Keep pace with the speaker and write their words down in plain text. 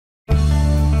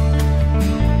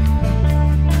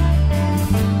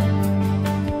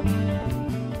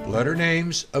Letter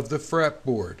names of the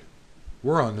fretboard.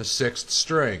 We're on the 6th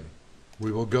string.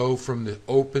 We will go from the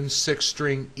open 6th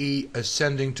string E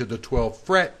ascending to the 12th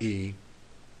fret E,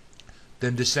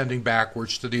 then descending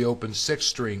backwards to the open 6th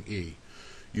string E.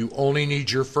 You only need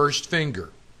your first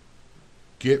finger.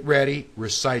 Get ready,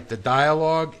 recite the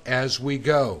dialogue as we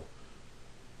go.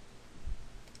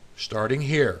 Starting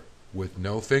here, with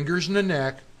no fingers in the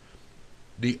neck,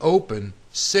 the open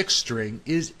 6th string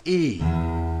is E.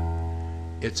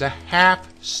 It's a half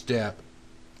step,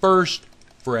 1st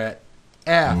fret,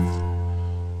 F.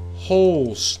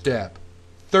 Whole step,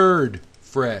 3rd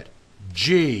fret,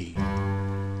 G.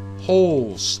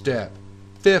 Whole step,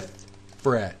 5th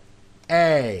fret,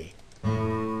 A.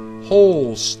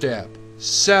 Whole step,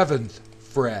 7th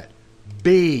fret,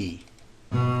 B.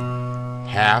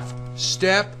 Half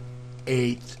step,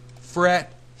 8th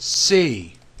fret,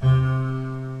 C.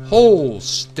 Whole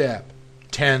step,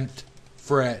 10th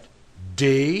fret,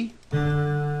 D.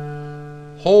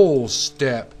 Whole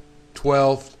step,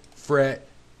 12th fret,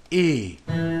 E.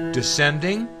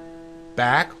 Descending,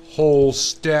 back, whole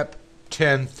step,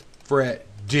 10th fret,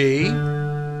 D.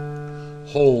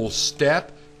 Whole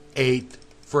step, 8th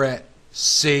fret,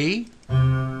 C.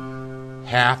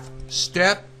 Half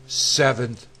step,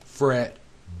 7th fret,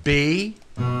 B.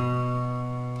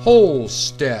 Whole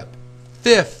step,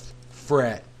 5th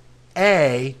fret,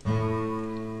 A.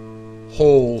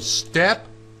 Whole step,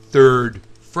 3rd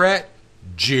fret,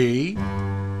 G.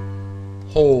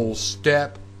 Whole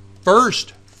step,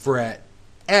 1st fret,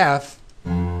 F.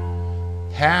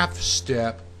 Half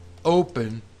step,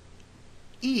 open,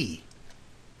 E.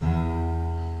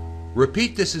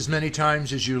 Repeat this as many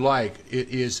times as you like. It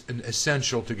is an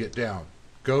essential to get down.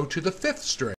 Go to the 5th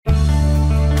string.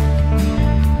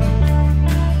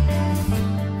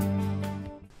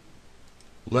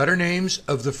 Letter names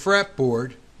of the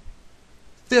fretboard,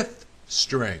 5th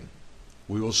string.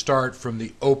 We will start from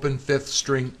the open 5th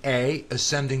string A,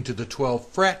 ascending to the 12th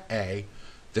fret A,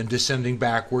 then descending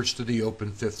backwards to the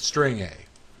open 5th string A.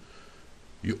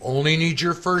 You only need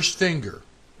your first finger.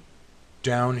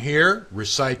 Down here,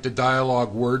 recite the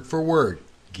dialogue word for word.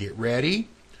 Get ready.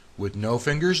 With no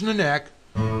fingers in the neck,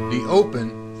 the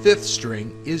open 5th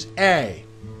string is A.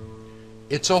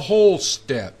 It's a whole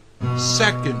step,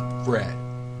 2nd fret,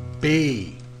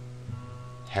 B.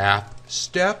 Half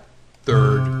step,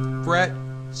 3rd fret,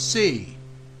 C.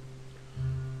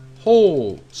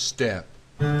 Whole step,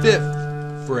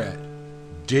 5th fret,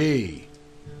 D.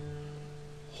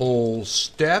 Whole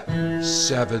step,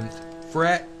 7th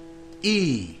fret,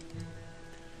 E.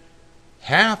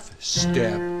 Half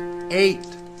step,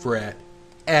 8th fret,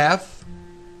 F.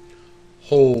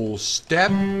 Whole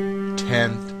step,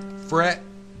 10th fret,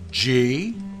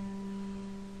 G.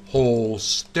 Whole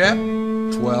step,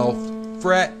 12th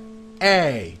fret,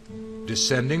 A.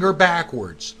 Descending or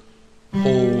backwards.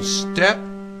 Whole step,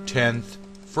 10th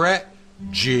fret,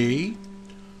 G.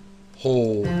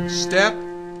 Whole step,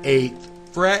 8th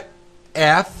fret,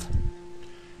 F.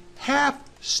 Half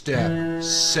step,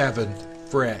 7th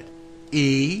fret,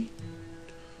 E.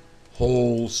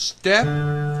 Whole step,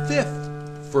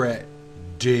 5th fret,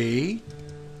 D.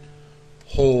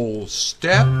 Whole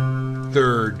step,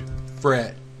 3rd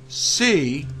fret,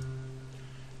 C.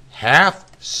 Half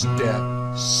step,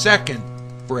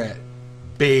 2nd fret,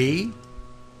 B.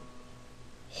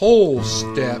 Whole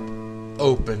step,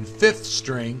 open 5th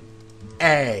string,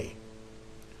 A.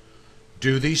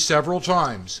 Do these several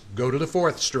times. Go to the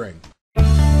 4th string.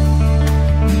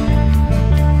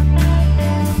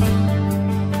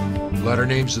 Letter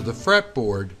names of the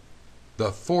fretboard, the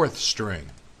 4th string.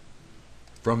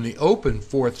 From the open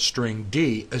 4th string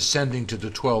D, ascending to the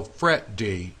 12th fret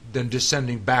D, then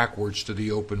descending backwards to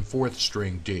the open 4th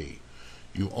string D.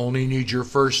 You only need your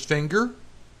first finger,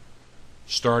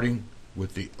 starting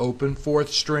with the open 4th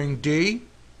string D.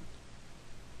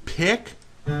 Pick.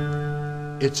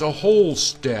 It's a whole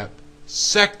step,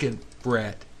 2nd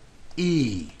fret,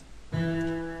 E.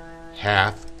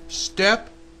 Half step,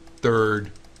 3rd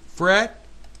fret,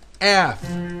 F.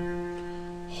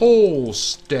 Whole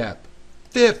step,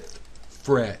 5th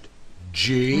fret,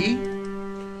 G.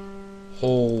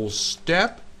 Whole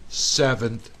step,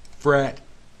 7th fret,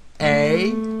 A.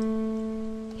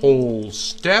 Whole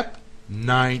step,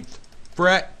 9th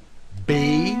fret,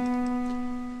 B.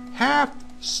 Half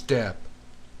step,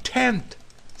 10th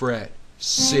fret,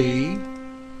 C.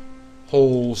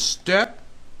 Whole step,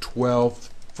 12th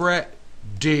fret,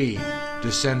 D.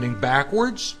 Descending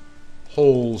backwards,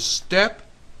 whole step,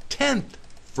 10th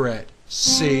fret,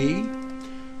 C.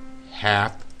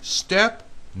 Half step,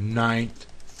 9th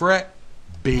fret,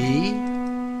 B.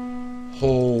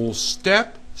 Whole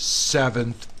step,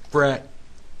 7th fret,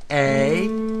 A,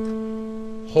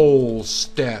 whole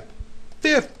step,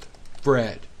 5th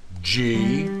fret,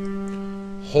 G,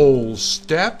 whole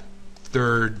step,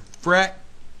 3rd fret,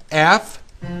 F,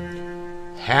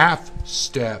 half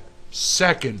step,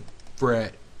 2nd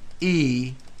fret,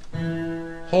 E,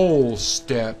 whole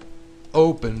step,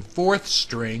 open 4th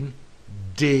string,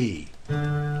 D.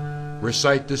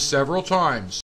 Recite this several times.